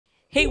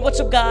Hey, what's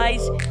up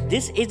guys?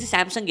 This is the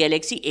Samsung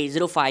Galaxy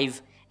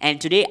A05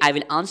 and today I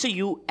will answer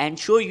you and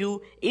show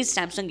you is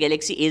Samsung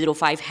Galaxy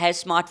A05 has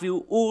Smart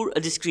View or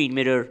the screen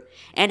mirror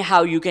and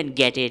how you can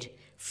get it.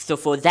 So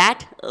for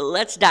that,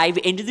 let's dive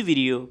into the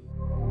video.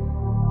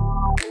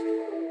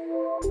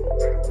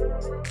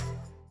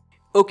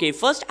 Okay,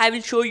 first I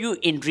will show you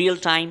in real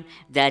time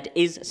that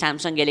is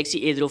Samsung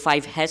Galaxy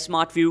A05 has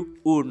Smart View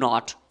or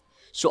not.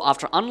 So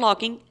after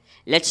unlocking,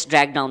 let's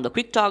drag down the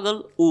quick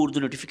toggle or the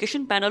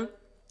notification panel.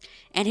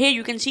 And here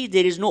you can see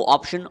there is no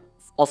option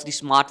of the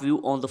Smart View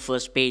on the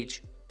first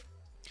page.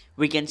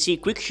 We can see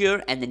Quick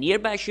Share and the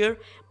Nearby Share,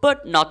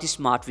 but not the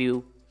Smart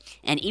View.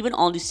 And even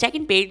on the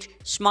second page,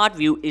 Smart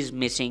View is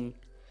missing.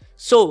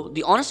 So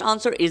the honest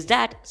answer is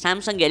that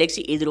Samsung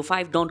Galaxy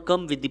A05 don't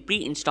come with the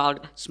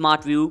pre-installed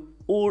Smart View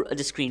or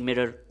the screen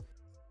mirror.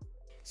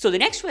 So the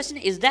next question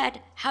is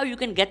that how you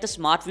can get the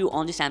Smart View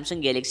on the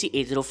Samsung Galaxy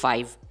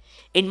A05.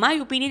 In my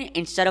opinion,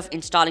 instead of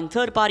installing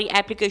third-party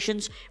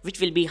applications which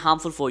will be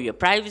harmful for your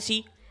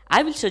privacy,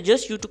 I will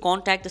suggest you to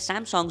contact the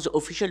Samsung's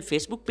official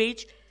Facebook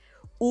page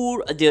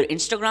or their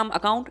Instagram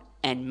account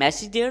and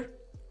message there,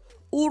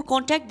 or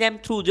contact them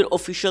through their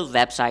official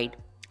website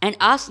and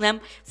ask them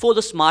for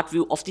the Smart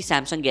View of the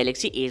Samsung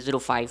Galaxy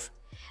A05.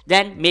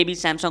 Then maybe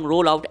Samsung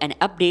roll out an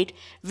update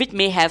which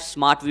may have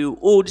Smart View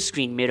or the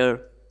screen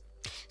mirror.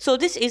 So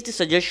this is the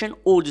suggestion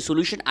or the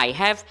solution I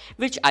have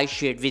which I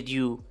shared with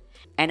you.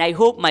 And I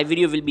hope my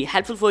video will be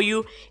helpful for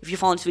you. If you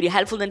found this video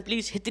helpful, then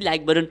please hit the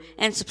like button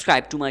and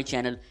subscribe to my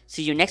channel.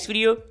 See you next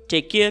video.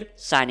 Take care.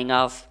 Signing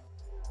off.